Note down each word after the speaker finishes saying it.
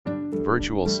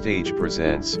Virtual Stage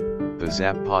presents the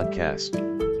ZAP Podcast.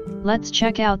 Let's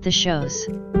check out the shows.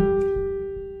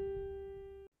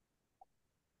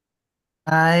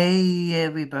 Hi,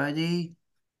 everybody,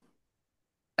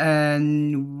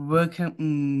 and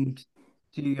welcome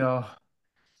to your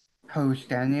host,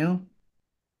 Daniel.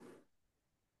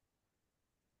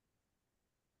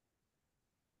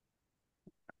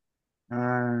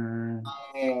 Uh,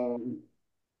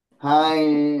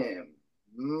 Hi,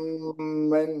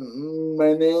 my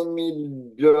name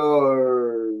is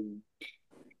George.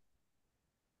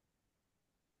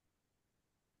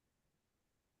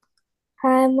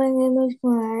 Hi, my name is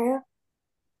Mariah.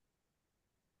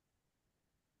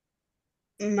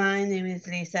 My name is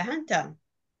Lisa Hunter.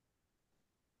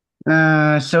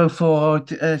 so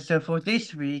for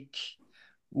this week,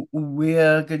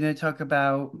 we're gonna talk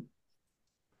about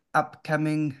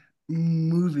upcoming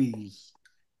movies,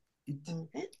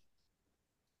 Okay.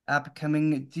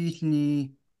 upcoming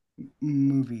Disney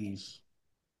movies.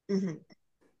 Mm-hmm.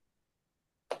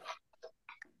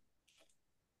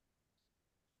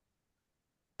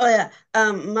 Oh yeah.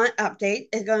 My update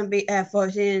is going to be for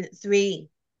season 3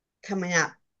 coming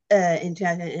up in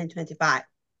 2025.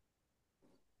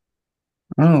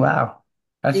 Oh wow,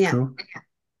 that's Yeah. cool.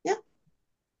 Yeah.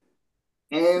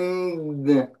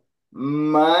 And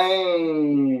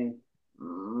my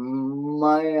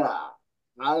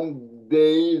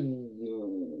update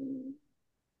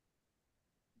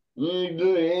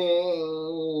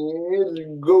is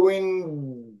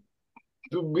going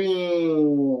to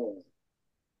be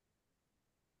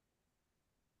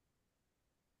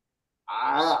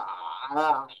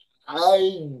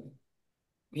I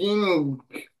think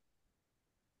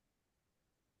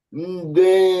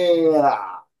they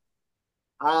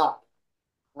are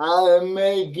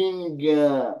making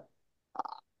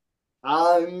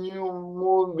a new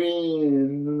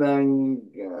movie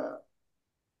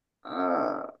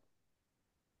uh,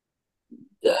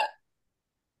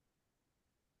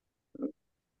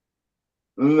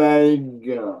 like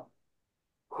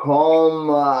Home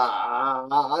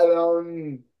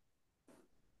Alone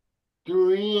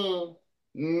 3,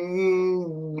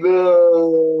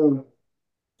 the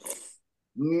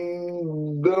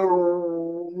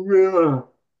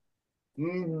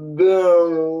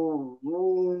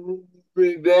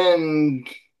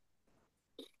revenge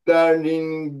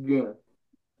starting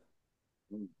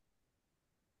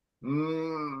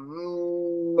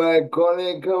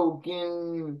Macaulay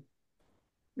Culkin,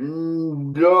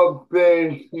 Joe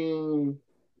Pesci,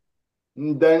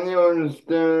 Daniel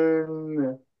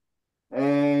Stern,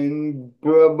 and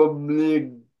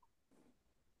probably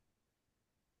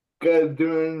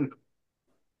Catherine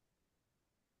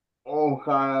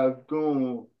O'Hara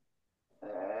too.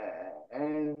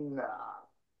 And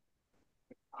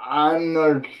I'm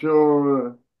not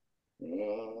sure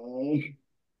if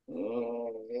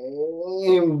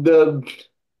that's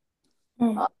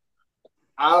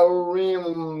a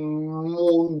real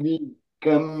movie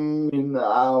coming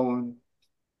out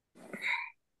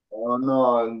or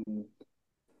not.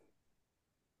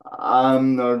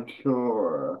 I'm not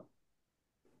sure.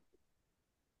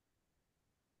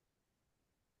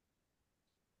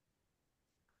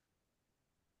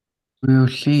 We'll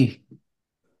see.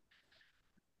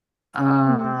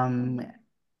 And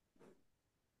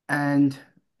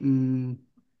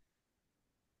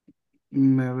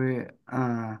Maria,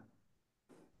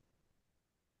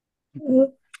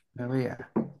 Maria.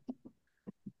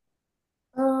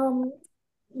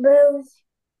 There's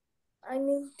a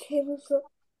new Taylor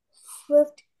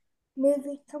Swift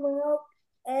movie coming out,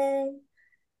 and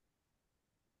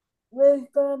there's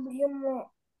gonna be a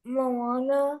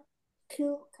Moana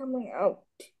 2 coming out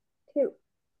too.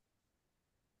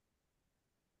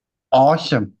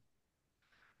 Awesome.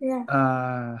 Yeah.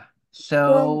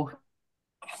 So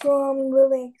I'm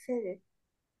really excited.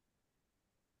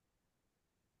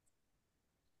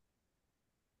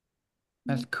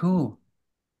 that's cool.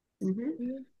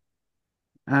 Mm-hmm.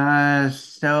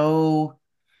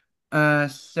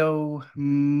 So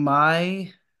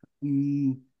my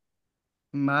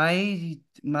my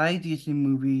Disney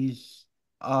movies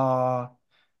are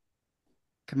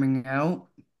coming out.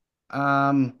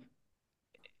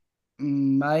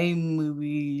 My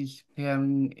movies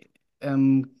can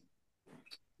um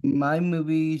my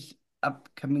movies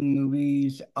upcoming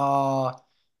movies are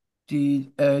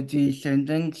the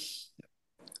Descendants,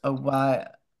 a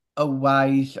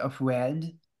Rise of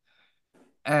Red,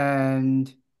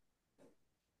 and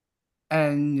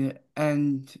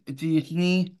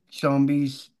Disney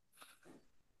Zombies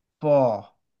 4.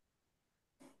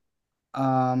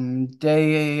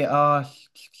 They are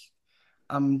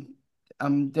um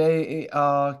they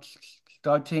are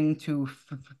starting to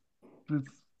f-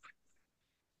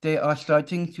 they are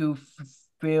starting to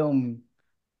film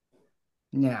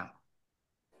now.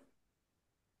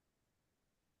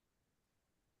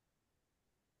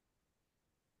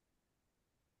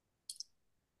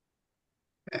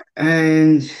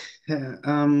 And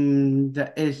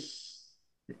that is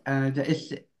that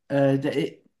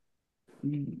it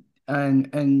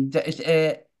and that is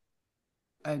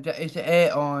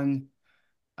it on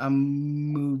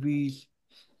movies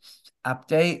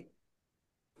update.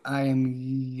 I am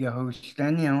your host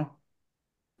Daniel.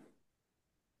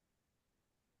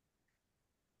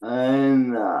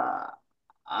 And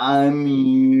I'm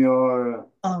your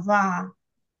Au revoir.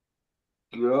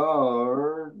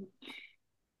 George.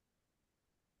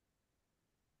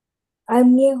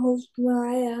 I'm your host,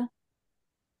 Mariah.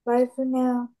 Bye for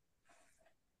now.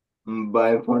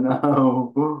 Bye for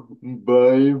now.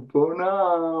 Bye for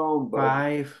now.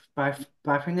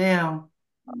 Bye for now.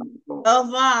 Au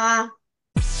revoir.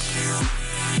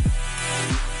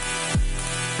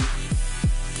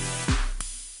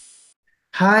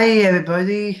 Hi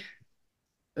everybody.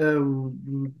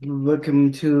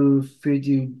 Welcome to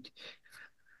video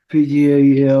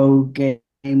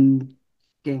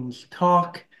games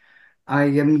talk. I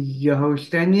am your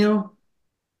host Daniel,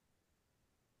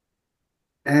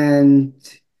 and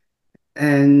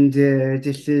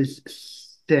this is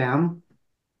Sam.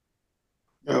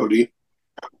 Howdy.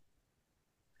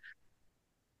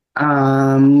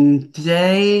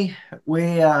 Today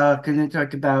we are gonna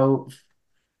talk about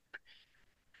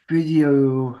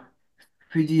video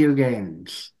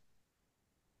games.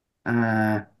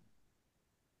 Uh,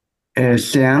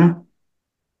 Sam.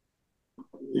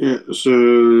 Yeah, so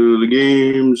the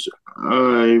games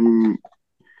I'm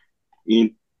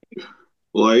in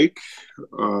like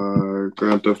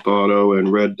Grand Theft Auto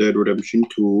and Red Dead Redemption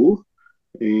 2,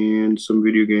 and some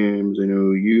video games I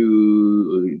know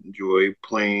you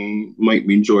might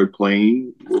enjoy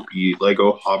playing will be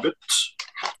Lego Hobbit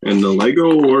and the Lego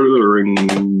Lord of the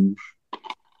Rings.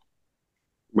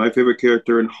 My favorite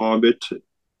character in Hobbit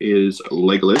is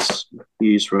Legolas.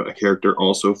 He's a character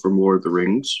also from Lord of the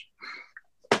Rings.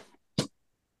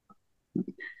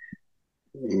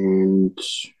 And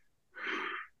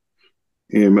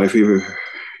my favorite,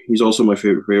 he's also my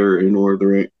favorite in Lord of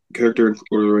the character in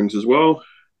Lord of the Rings as well.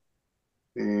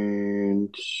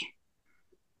 And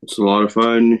it's a lot of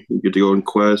fun. You get to go on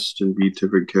quests and beat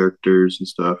different characters and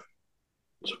stuff.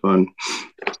 It's fun.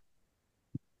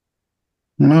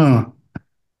 Oh,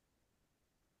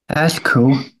 that's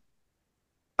cool.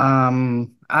 I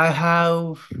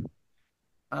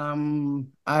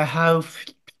have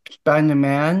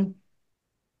Spider-Man.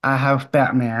 I have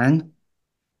Batman.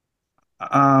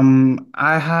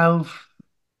 I have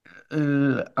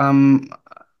uh, um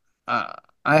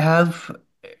I have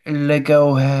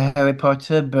Lego Harry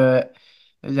Potter, but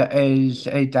that is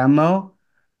a demo.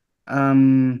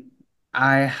 Um,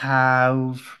 I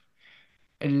have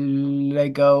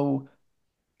Lego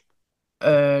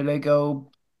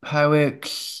Lego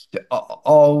Pirates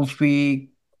all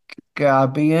three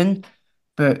Caribbean,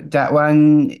 but that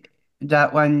one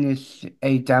is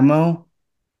a demo.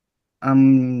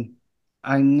 Um,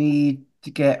 I need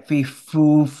to get the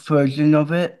full version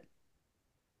of it.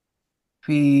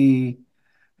 The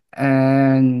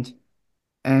and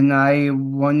I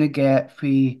want to get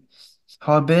the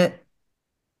Hobbit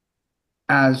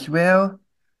as well.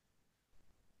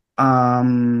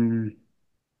 Um,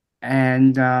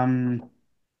 and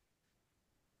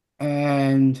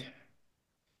and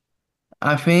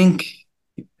I think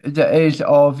that is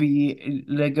all the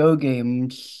Lego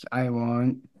games I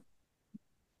want.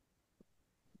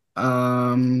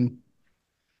 Um,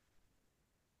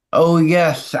 oh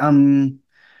yes, there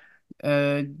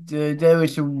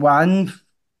is one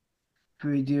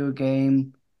video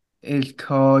game. It's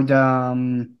called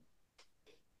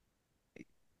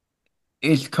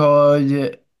it's called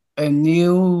a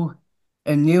new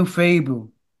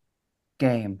Fable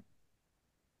game.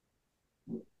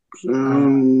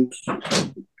 Sounds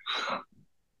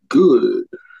good.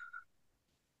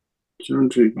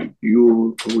 Sounds like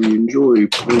you'll probably enjoy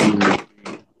playing when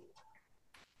it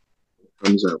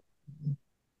comes out.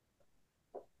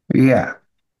 Yeah.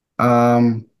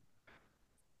 Um.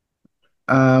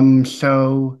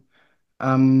 So.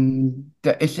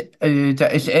 That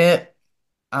is it.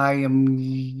 I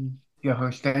am your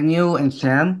host Daniel and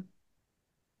Sam,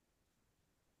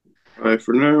 Bye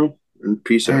for now, and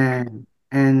peace out.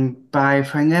 and bye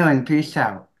for now and peace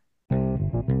out.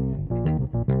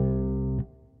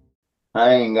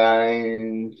 Hi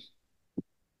guys.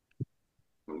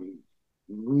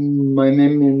 My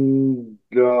name is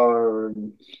George.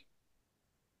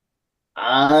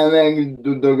 I like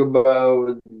to talk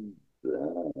about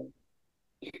uh,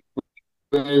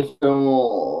 Special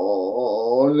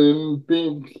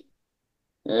Olympics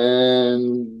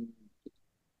and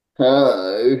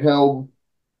how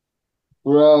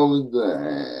proud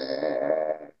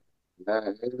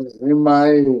am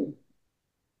I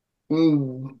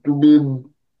to be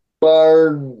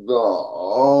part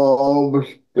of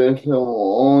Special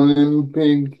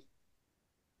Olympics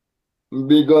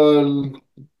because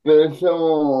Special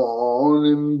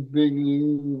Olympics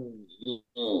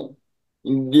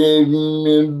gave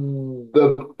me the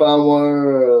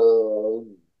power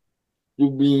to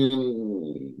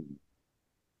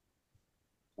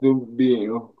be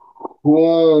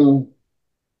who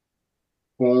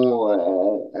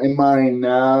am I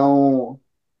now,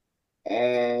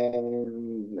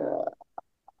 and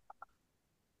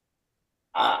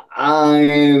I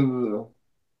have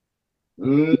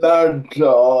lots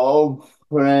of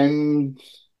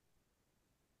friends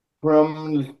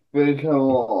from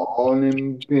Special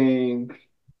Olympics,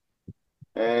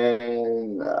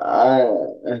 and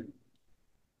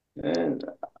and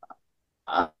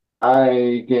I,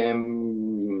 I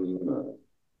can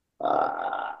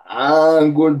a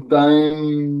good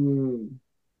time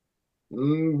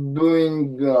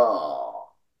doing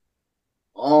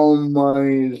all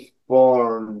my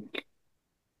sport,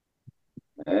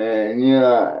 and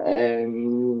yeah,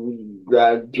 and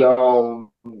that's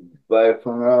all. Bye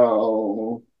for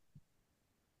now.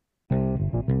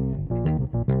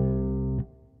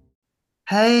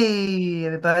 Hey,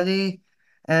 everybody,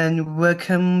 and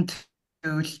welcome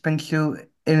to Special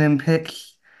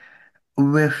Olympics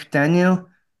with Daniel.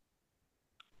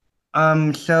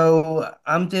 So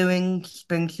I'm doing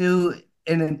Special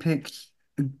Olympics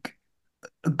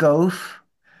golf.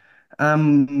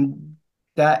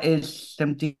 That is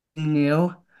something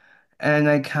new, and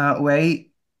I can't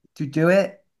wait to do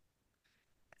it,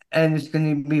 and it's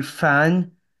going to be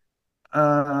fun.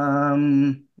 I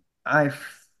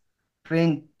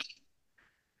think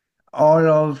all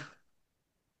of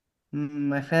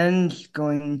my friends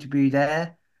going to be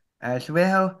there as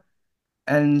well,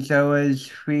 and so as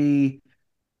three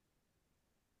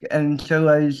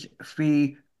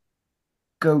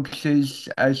coaches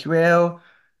as well,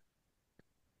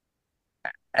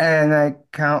 and I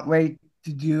can't wait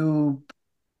to do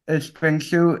a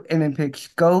Special Olympics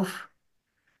golf,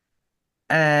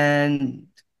 and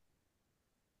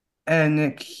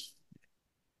it's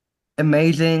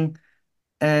amazing,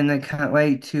 and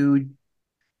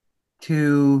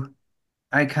to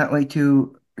I can't wait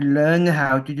to learn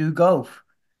how to do golf.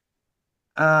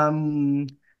 Um,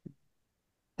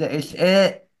 that is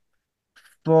it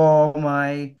for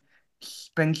my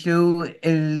Special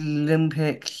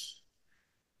Olympics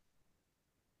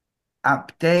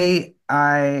update.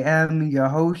 I am your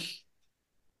host,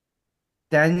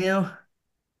 Daniel,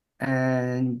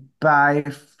 and bye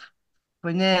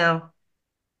for now.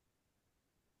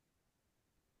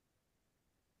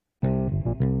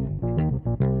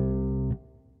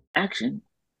 Action.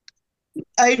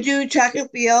 I do track and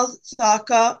field,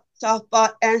 soccer,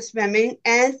 softball, and swimming,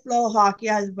 and floor hockey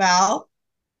as well.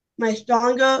 My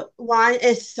stronger one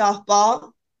is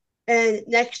softball, and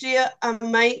next year I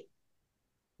might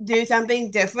do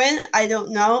something different. I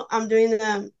don't know. I'm doing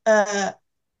the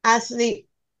athlete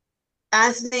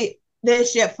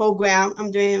leadership program.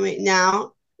 I'm doing it right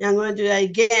now, and I'm going to do that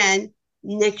again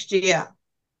next year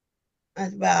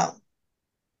as well.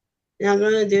 And I'm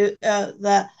going to do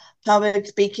the public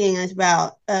speaking as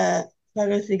well.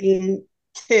 Public speaking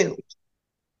two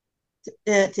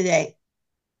today.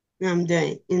 I'm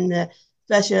doing in the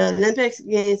Special Olympics,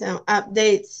 getting some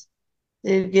updates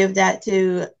to give that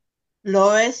to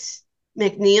Lois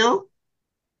McNeil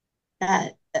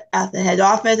at the head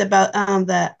office about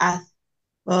the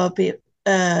for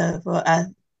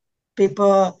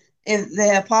people if they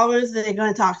have problems, they're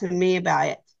going to talk to me about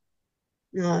it.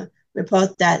 You know,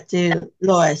 report that to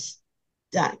Lois,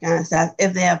 that kind of stuff.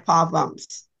 If they have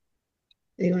problems,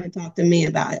 they're going to talk to me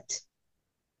about it.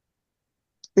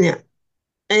 Yeah.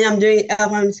 And I'm doing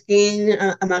alpine skiing.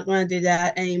 I'm not going to do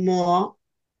that anymore.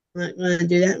 I'm not going to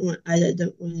do that. I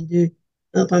don't want to do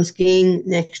alpine skiing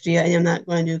next year, and I'm not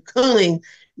going to do curling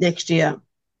next year.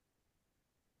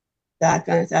 That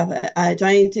kind of stuff. I'm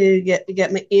trying to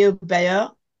get my ear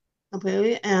better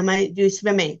completely, and I might do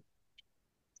swimming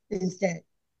instead.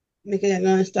 Because I'm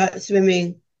going to start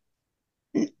swimming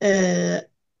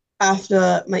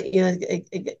after my ear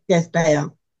gets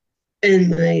better, and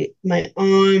my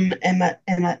arm and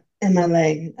my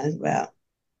leg as well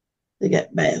to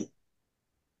get better.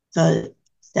 So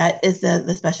that is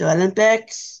the Special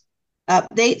Olympics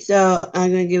update. So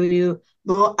I'm going to give you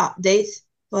more updates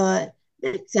for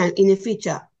next time in the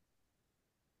future.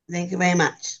 Thank you very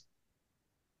much.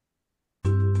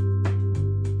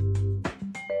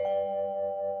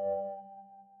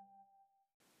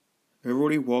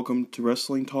 Everybody, welcome to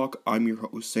Wrestling Talk. I'm your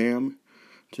host, Sam.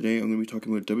 Today I'm going to be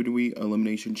talking about WWE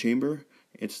Elimination Chamber.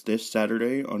 It's this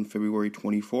Saturday on February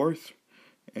 24th,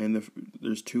 and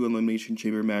there's 2 Elimination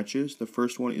Chamber matches. The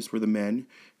first one is for the men,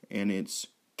 and it's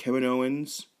Kevin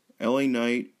Owens, LA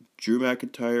Knight, Drew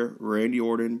McIntyre, Randy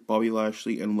Orton, Bobby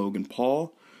Lashley, and Logan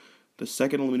Paul. The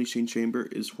second Elimination Chamber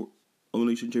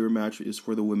match is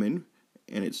for the women,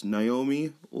 and it's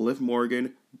Naomi, Liv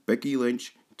Morgan, Becky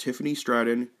Lynch, Tiffany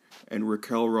Stratton, and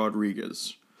Raquel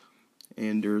Rodriguez.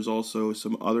 And there's also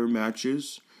some other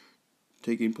matches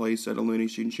taking place at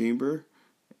Elimination Chamber.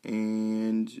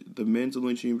 And the men's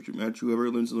Elimination Chamber match, whoever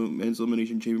wins the men's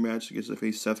Elimination Chamber match gets to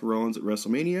face Seth Rollins at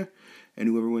WrestleMania. And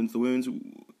whoever wins the women's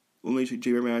Elimination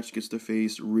Chamber match gets to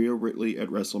face Rhea Ripley at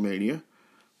WrestleMania.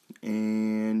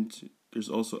 And there's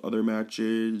also other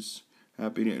matches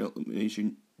happening at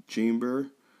Elimination Chamber,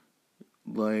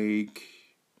 like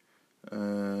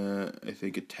I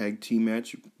think a tag team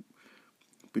match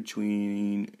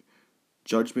between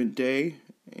Judgment Day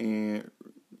Finn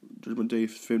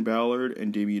Balor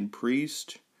and Damian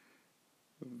Priest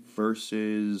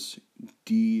versus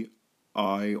DIY,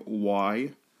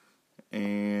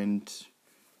 and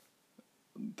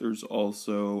there's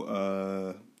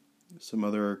also some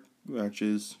other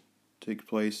matches take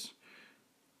place.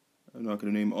 I'm not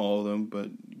going to name all of them, but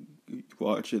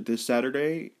watch it this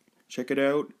Saturday. Check it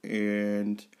out,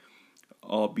 and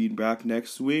I'll be back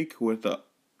next week with a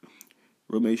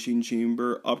Elimination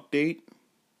Chamber update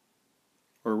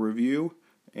or review.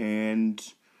 And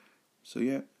so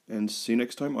yeah, and see you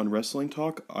next time on Wrestling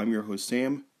Talk. I'm your host,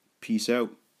 Sam. Peace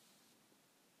out.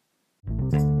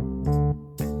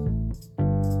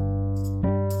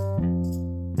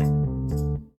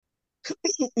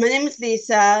 My name is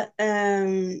Lisa.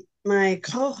 My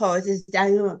co-host is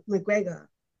Daniel McGregor.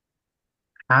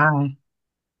 Hi.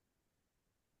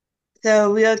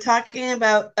 So we are talking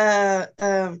about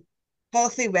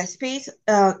healthy recipes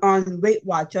on Weight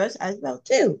Watchers as well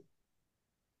too.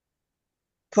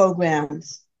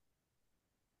 Programs.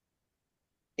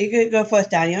 You could go first,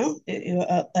 Daniel. You're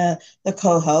the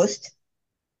co-host.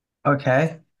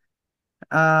 Okay.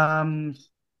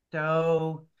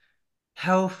 So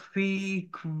healthy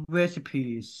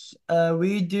recipes.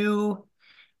 We do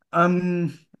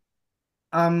um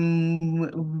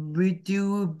we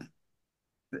do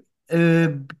uh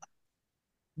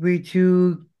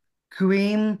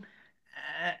cream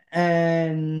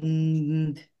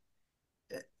and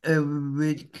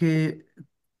with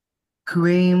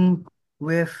cream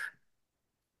with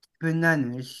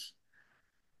bananas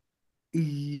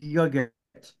yogurt.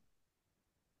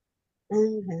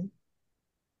 Okay.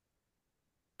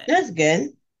 That's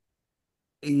good.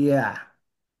 Yeah.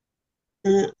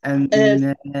 Uh, And uh,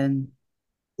 then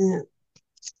yeah.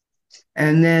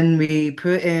 we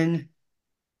put in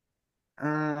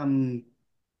um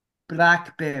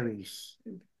blackberries.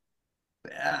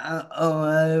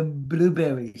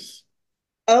 Blueberries.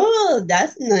 Oh,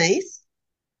 that's nice.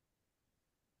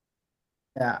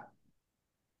 Yeah.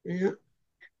 Yeah.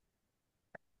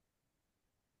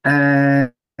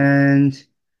 And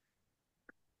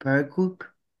cook.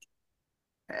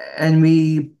 And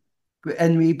we put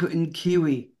in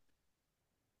kiwi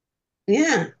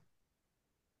Yeah.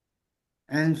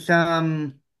 and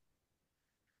some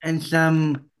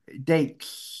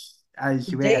dates as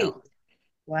Date. well.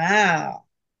 Wow.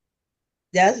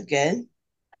 That's good.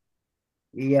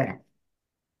 Yeah.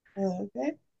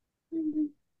 Okay.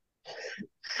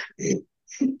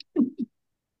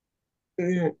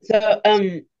 Yeah. So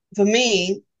for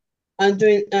me, I'm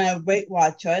doing Weight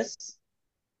Watchers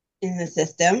in the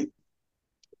system,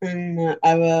 and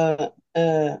I will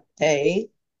pay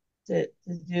to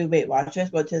do Weight Watchers,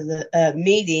 go to the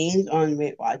meetings on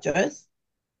Weight Watchers.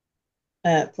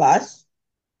 Plus,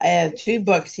 I have 2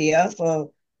 books here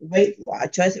for Weight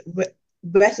Watchers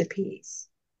recipes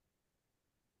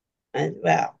as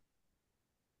well.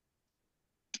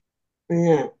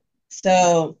 Yeah.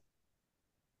 So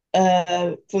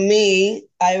for me,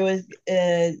 I was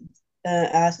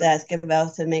asked to ask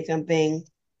about to make something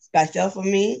special for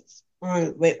me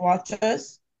on Weight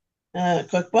Watchers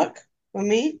cookbook for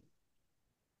me,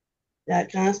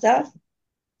 that kind of stuff.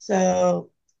 So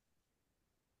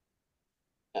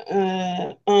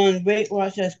on Weight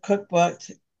Watchers cookbook,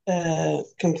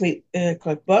 complete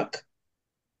cookbook,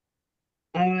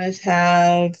 I always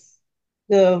have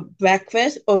the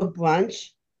breakfast or brunch,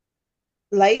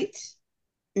 light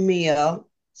meal,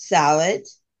 salad,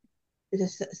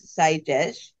 is a side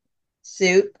dish.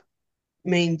 Soup,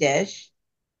 main dish.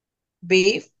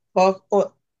 Beef, pork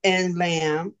and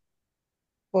lamb,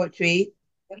 poultry.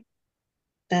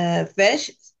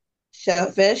 Fish,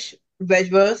 shellfish,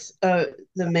 vegetables, the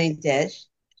main dish.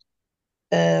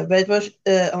 Vegetables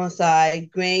on the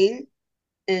side, grain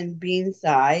and bean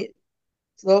side,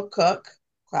 slow cook,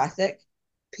 classic,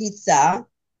 pizza,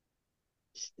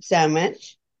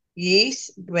 sandwich,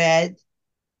 yeast, bread,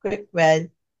 quick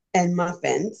bread, and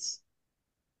muffins.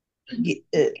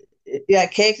 Yeah,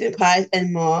 cakes and pies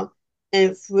and more,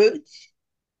 and fruit,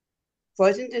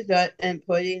 frozen dessert, and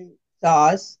pudding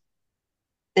sauce,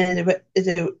 and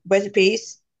the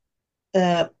recipes,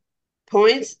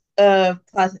 points of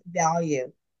plus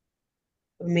value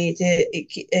for me to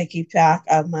keep track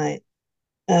of my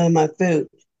food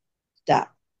stuff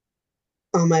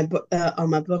on my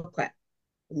booklet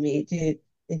for me to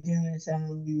do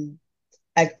some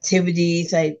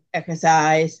activities like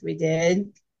exercise we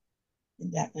did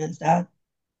and that kind of stuff.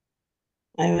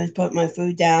 I always put my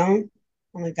food down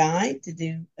on a guide to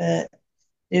do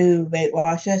Weight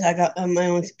Watchers. I got on my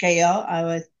own scale. I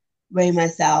would weigh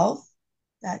myself,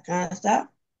 that kind of stuff.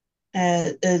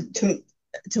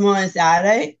 Tomorrow is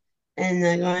Saturday, and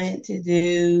I'm going to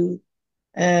do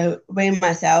weigh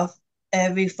myself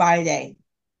every Friday.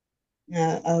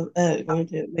 I'm going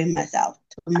to weigh myself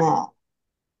tomorrow.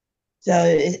 So,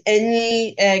 is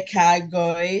any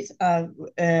categories of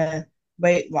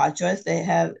Weight Watchers? They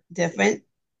have different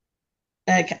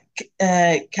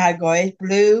categories: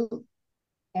 blue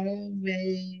all the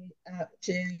way up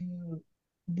to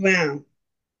brown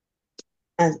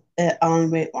on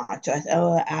Weight Watchers. I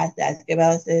will ask that if I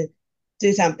was to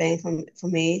do something for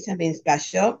me, something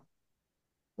special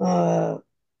for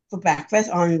breakfast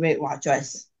on Weight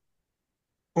Watchers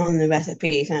on the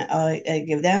recipes, and I'll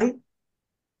give them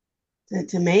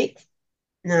to make.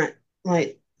 Not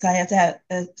like so I have to have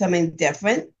something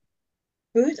different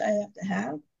foods I have to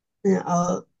have, and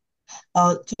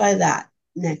I'll try that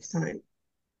next time.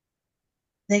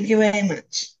 Thank you very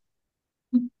much.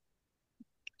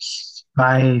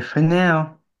 Bye for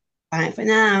now. Bye for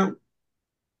now.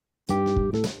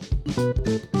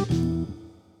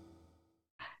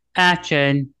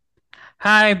 Action.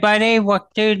 Hi, buddy.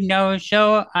 What to know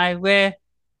show? I with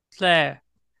Claire.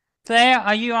 Claire,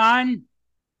 are you on?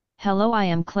 Hello, I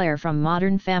am Claire from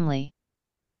Modern Family.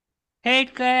 Hey,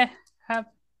 Claire.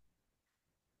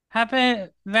 Happy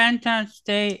Valentine's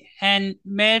Day and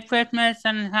Merry Christmas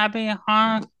and Happy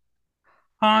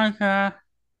Hanukkah.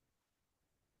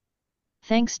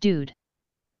 Thanks, dude.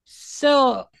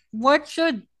 So, what's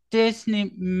your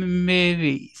Disney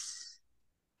movies?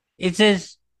 Is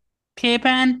this Peter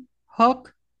Pan,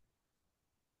 Hook,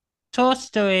 Toy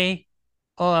Story,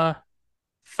 or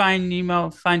Finding Nemo,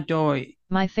 Find Dory?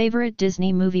 My favorite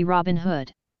Disney movie, Robin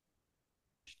Hood.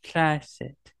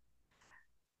 Classic.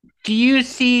 Do you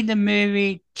see the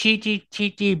movie Chitty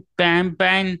Chitty Bang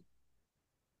Bang?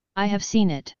 I have seen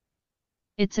it.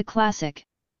 It's a classic.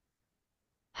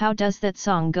 How does that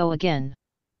song go again?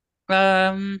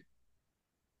 Oh,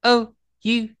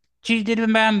 you cheated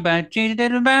remember,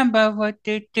 what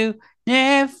to do?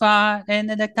 Never far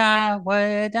into the car,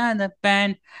 way down the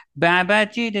bend.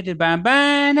 Bamba cheated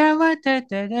bamba, now what to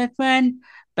the friend?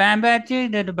 Bamba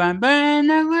cheated bamba,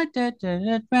 now what to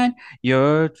the friend?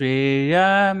 You're 3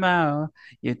 mile,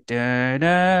 you turn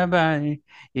about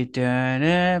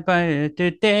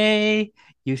today.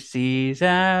 You see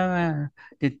some,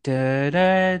 the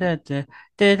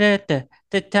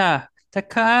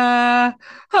car.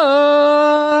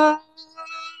 Oh,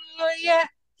 yeah,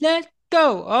 let's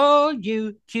go. Oh,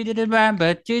 you cheated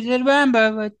remember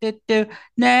what to do.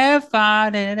 Never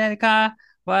fought in a car.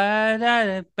 What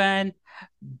a band.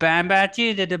 Bam, bam,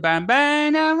 cheated the bam,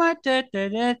 bam, I want to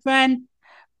the friend.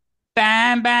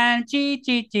 Bam, bam, cheat,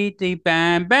 cheat, cheat, the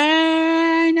bam,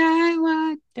 bam, I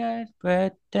want the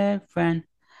friend.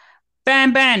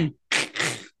 Bam, bam.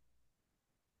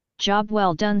 Job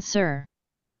well done, sir.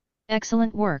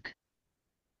 Excellent work.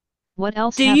 What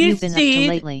else Do have you you been up to see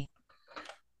lately?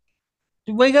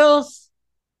 the Wiggles?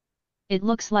 It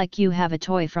looks like you have a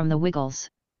toy from the Wiggles.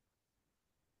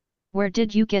 Where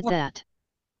did you get What? that?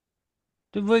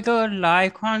 The Wiggle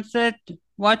live concert.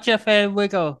 What's your favorite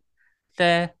Wiggle?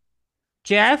 The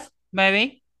Jeff,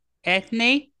 Mary,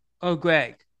 Anthony, or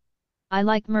Greg? I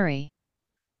like Murray.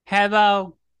 How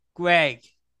about Greg?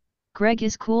 Greg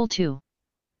is cool too.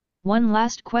 One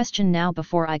last question now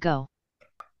before I go.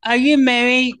 Are you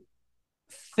married,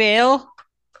 Phil?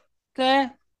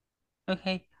 There?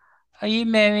 Okay. Are you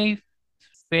married,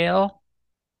 Phil?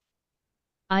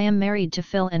 I am married to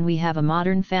Phil and we have a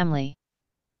modern family.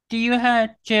 Do you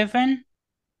have children?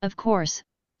 Of course,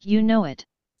 you know it.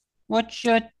 What's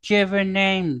your children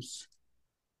names,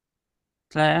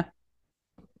 Claire?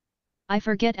 I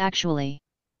forget actually.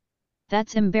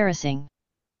 That's embarrassing.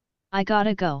 I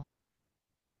gotta go.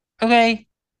 Okay,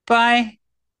 bye.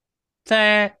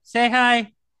 Claire, say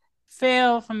hi.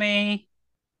 Phil for me.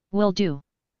 Will do.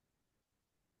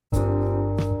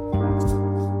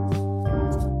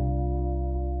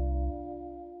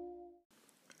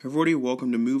 Everybody,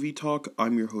 welcome to Movie Talk.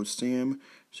 I'm your host Sam.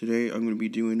 Today I'm going to be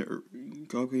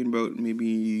talking about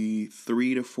maybe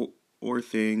 3 to 4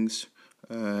 things.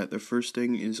 The first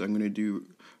thing is I'm going to do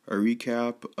a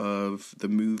recap of the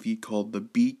movie called The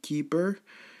Beekeeper.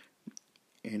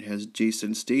 It has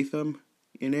Jason Statham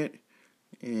in it,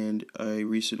 and I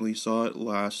recently saw it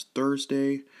last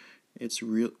Thursday. It's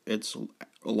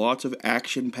lots of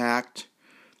action packed.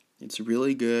 It's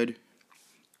really good.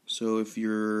 So if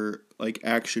you're like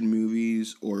action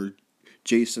movies or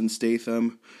Jason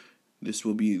Statham, this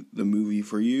will be the movie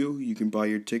for you. You can buy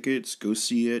your tickets, go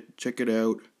see it, check it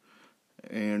out,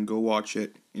 and go watch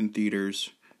it in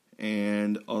theaters.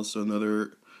 And also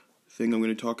another thing I'm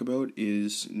going to talk about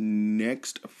is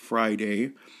next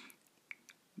Friday,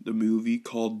 the movie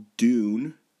called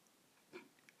Dune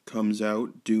comes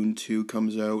out. Dune 2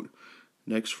 comes out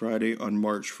next Friday on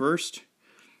March 1st.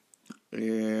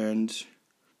 And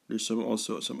there's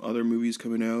also some other movies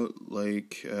coming out,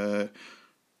 like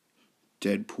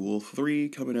Deadpool 3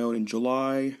 coming out in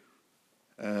July.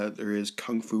 There is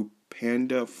Kung Fu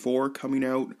Panda 4 coming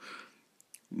out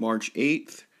March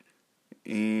 8th.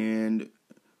 And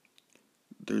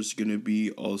there's going to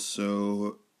be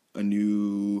also a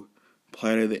new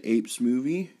Planet of the Apes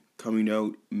movie coming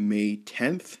out May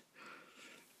 10th.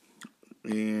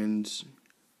 And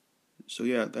so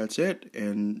yeah, that's it.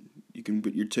 And you can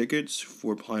get your tickets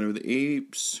for Planet of the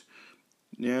Apes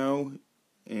now,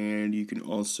 and you can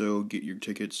also get your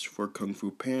tickets for Kung Fu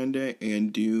Panda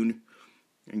and Dune,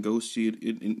 and go see it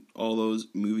in all those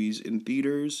movies in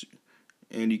theaters.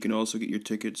 And you can also get your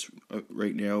tickets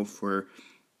right now for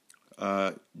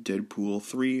Deadpool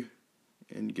 3,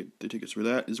 and get the tickets for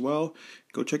that as well.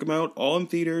 Go check them out, all in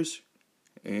theaters,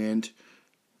 and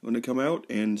when they come out.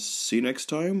 And see you next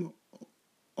time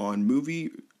on Movie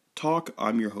Talk.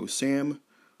 I'm your host Sam.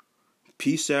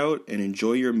 Peace out and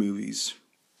enjoy your movies.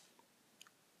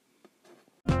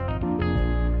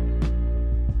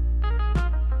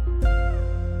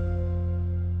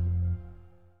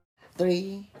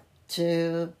 Three,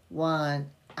 two,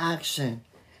 one, action.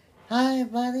 Hi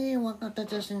everybody, welcome to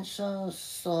Justin Show.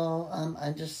 So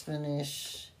I just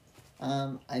finished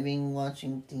I've been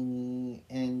watching TV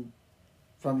and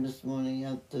from this morning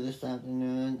up to this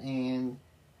afternoon, and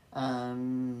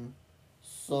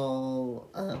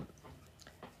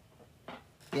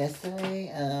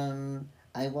yesterday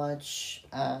I watched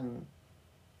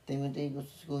Timothy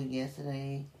Goes to School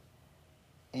yesterday,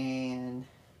 and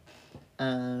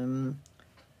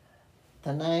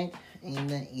tonight in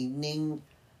the evening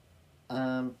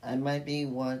I might be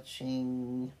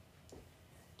watching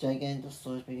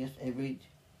Gigantosaurus, because every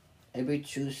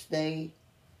Tuesday,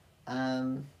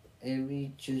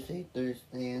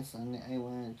 Thursday, and Sunday I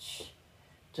watch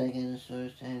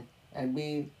Gigantosaurus, and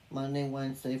every Monday,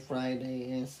 Wednesday,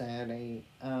 Friday, and Saturday,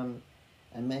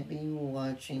 I might be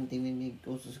watching DVD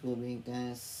Goes to School,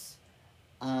 because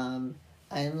I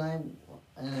like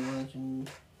watching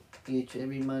each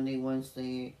every Monday,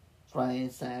 Wednesday, Friday,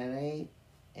 and Saturday,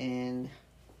 and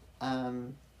I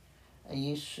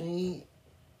usually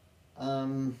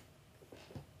I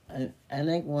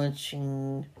like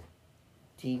watching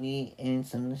TV, and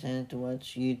sometimes I like to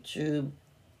watch YouTube,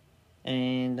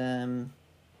 and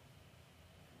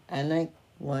I like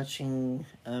watching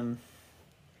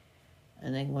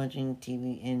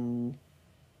TV and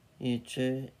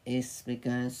YouTube is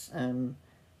because I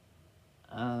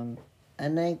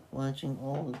like watching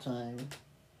all the time,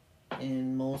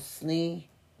 and mostly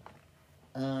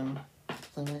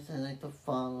sometimes I like to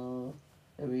follow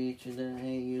a YouTuber that I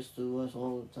used to watch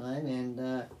all the time,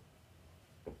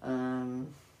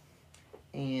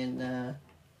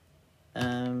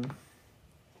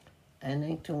 I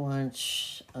like to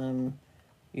watch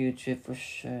YouTube for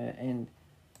sure, and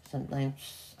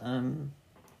sometimes I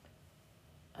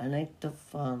like to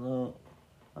follow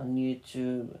on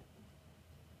YouTube,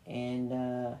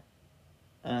 and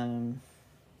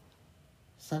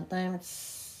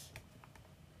sometimes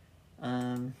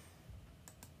I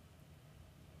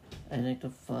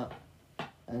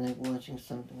like watching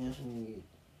something else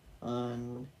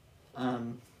on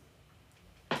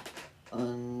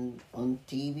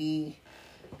TV,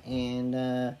 and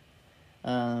I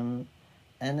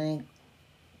like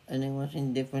and I'm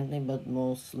watching differently, but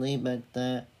mostly. But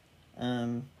I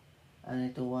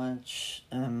like to watch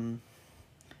those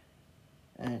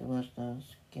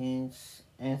games,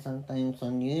 and sometimes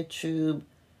on YouTube.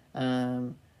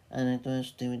 I like to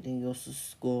watch Timothy Goes to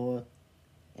School,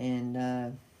 and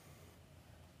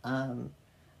I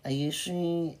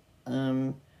usually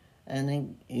I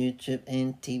like YouTube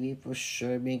and TV for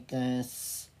sure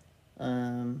because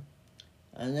I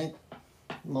like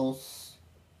most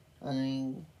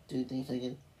I do things like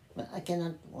it, but I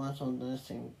cannot watch all at the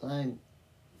same time.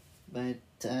 But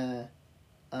I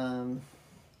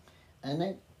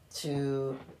like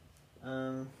to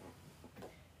um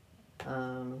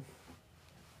um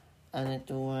I like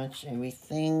to watch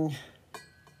everything.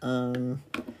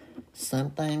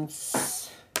 Sometimes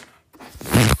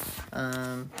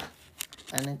I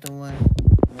like to watch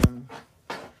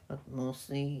but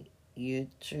mostly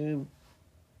YouTube,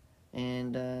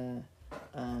 and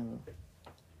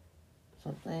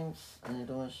sometimes I like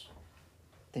to watch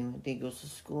Timothy Goes to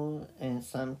School, and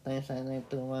sometimes I like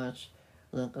to watch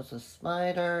Lucas the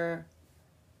Spider,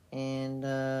 and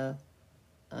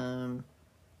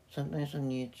sometimes on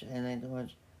YouTube I like to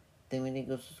watch Timothy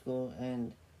Goes to School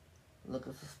and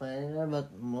Lucas the Spider,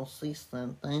 but mostly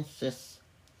sometimes just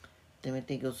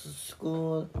Timothy Goes to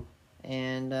School,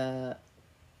 and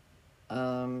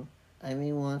I've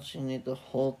been watching it the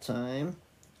whole time.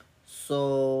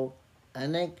 So I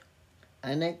like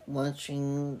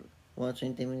watching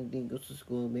Timothy Goes to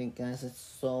School because it's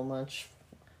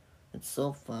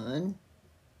so fun,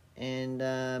 and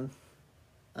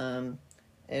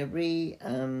every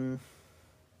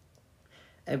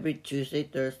every Tuesday,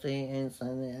 Thursday, and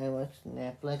Sunday I watch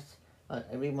Netflix. But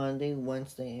every Monday,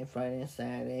 Wednesday, and Friday and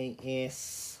Saturday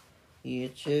is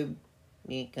YouTube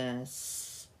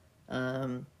because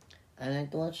I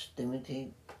like to watch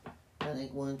Timothy. I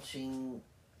like watching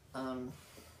I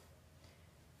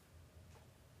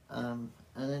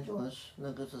like to watch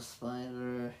Look at the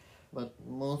Spider, but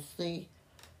mostly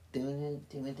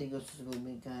Timothy Goes to School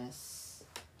because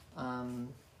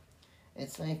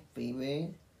it's my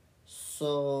favorite.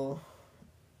 So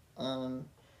I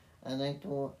like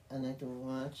to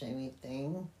watch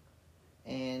everything,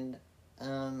 and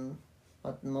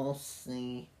but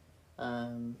mostly I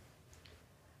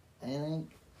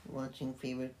like watching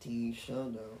favorite TV show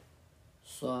though.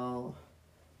 So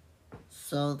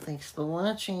thanks for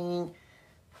watching.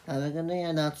 Have a good day,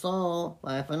 and that's all.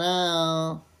 Bye for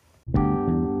now.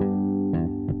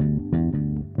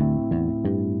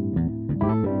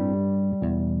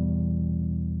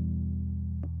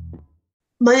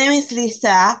 My name is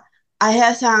Lisa. I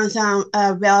have some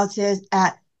relatives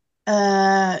at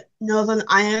Northern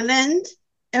Ireland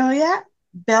area,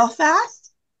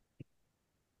 Belfast.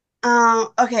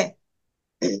 Okay.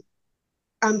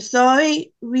 I'm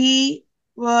sorry we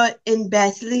were in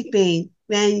bed sleeping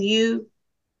when you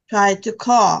tried to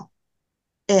call.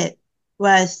 It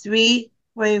was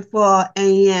 3:44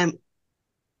 a.m.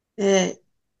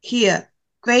 Here.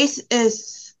 Grace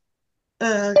is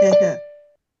okay.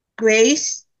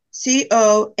 Grace,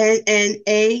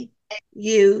 CONNAUGHTY,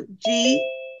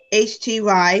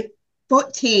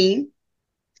 14,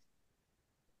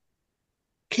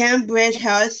 Cambridge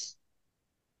House,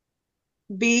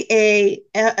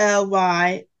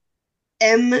 BALLYMENA.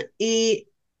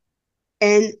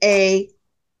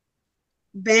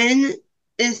 Ben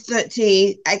is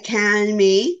 13,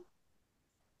 Academy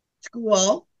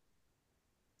School.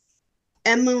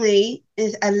 Emily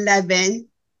is 11,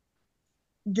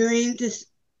 due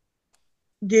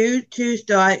to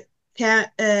start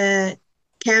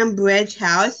Cambridge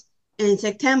House in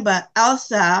September.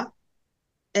 Elsa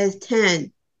is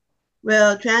 10,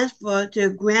 will transfer to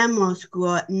grammar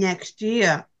school next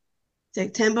year,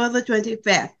 September the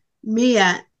 25th.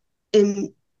 Mia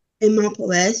in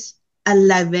Immopolis,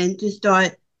 11, to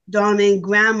start Darling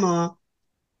Grammar.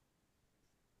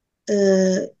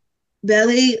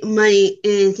 Belly Money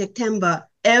in September.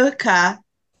 Erica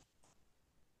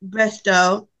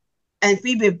Bristow and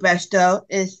Phoebe Bristow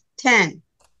is 10.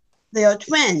 They are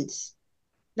twins.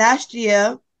 Last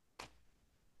year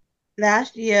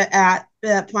at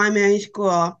the primary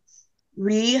school,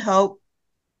 we hoped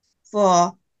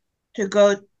to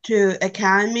go to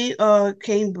Academy or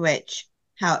Cambridge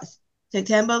House,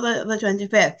 September the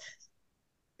 25th.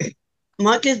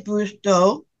 Marcus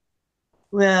Bristow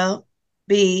will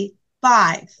be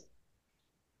 5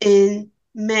 in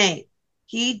May.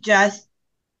 He just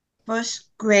first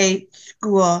grade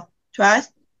school.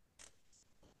 Trust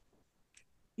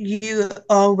you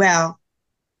all well.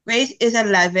 Grace is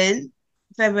 11,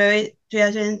 February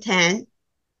 2010.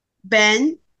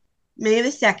 Ben, May the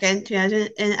 2nd,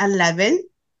 2011.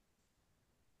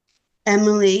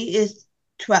 Emily is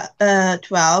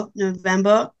 12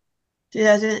 November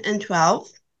 2012.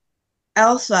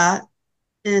 Elsa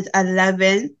is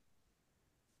 11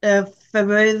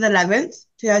 February 11th,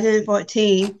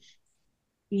 2014.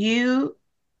 You,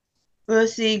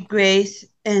 Lucy, Grace,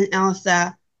 and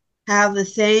Elsa have the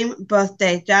same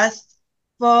birthday, just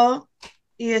 4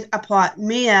 years apart.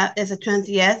 Mia is the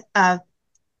 20th of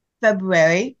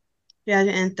February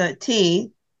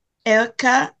 2013.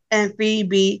 Erica and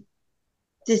Phoebe,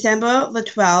 December the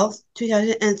 12th,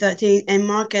 2013. And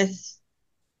Marcus,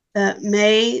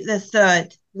 May the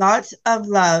 3rd. Lots of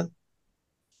love,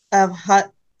 of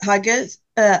hugs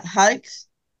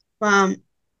from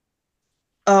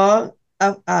all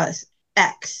of us.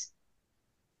 X.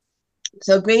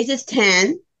 So Grace is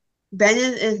 10,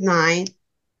 Bennett is 9,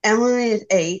 Emily is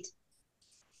 8,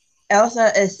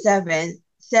 Elsa is 7,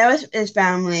 Sarah is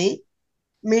family,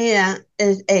 Mia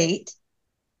is 8,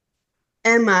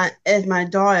 Emma is my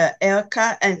daughter,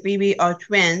 Erica and Phoebe are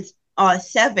twins, are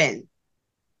 7.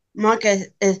 Marcus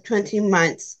is 20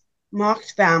 months,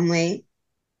 Mark's family.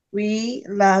 We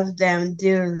love them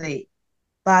dearly,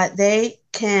 but they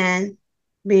can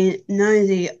be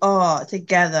noisy all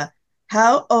together.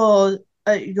 How old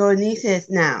are your nieces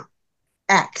now?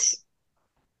 X.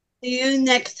 See you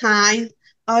next time.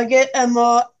 I'll get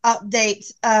more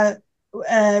updates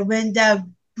when the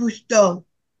booster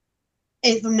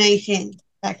information,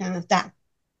 that kind of stuff.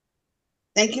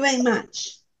 Thank you very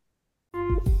much.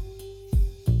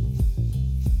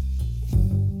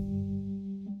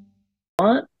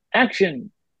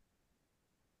 Action.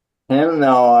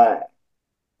 Hello,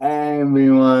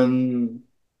 everyone.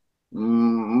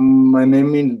 My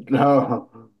name is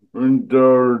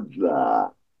George.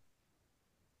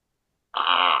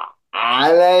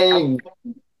 I like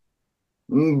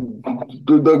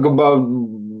to talk about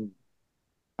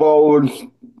sports,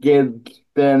 kids,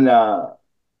 and I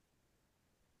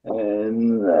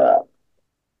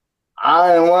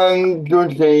want to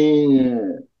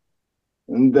say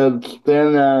that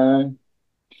Stella,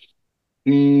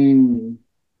 she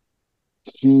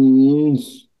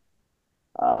is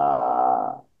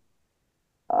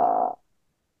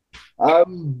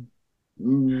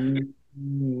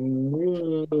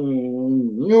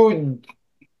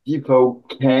beautiful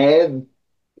cat,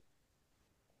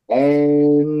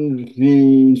 and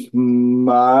she's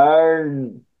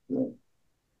smart,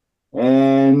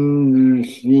 and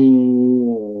she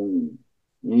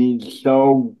is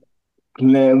so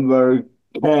clever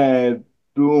cat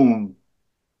too.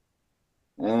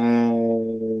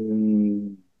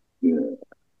 And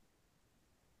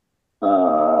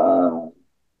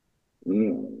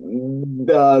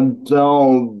that's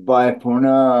all. Bye for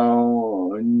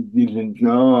now. This is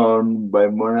John. Bye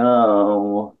for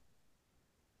now.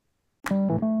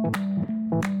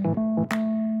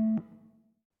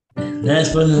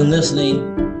 Thanks for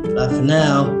listening. Bye for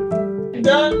now.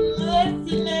 Done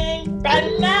listening.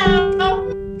 Bye now.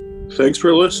 Thanks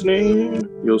for listening.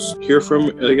 You'll hear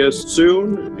from, I guess,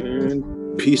 soon, and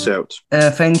peace out.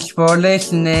 Thanks for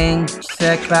listening.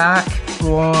 Check back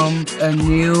from a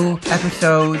new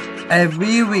episode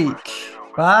every week.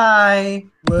 Bye.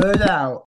 Word out.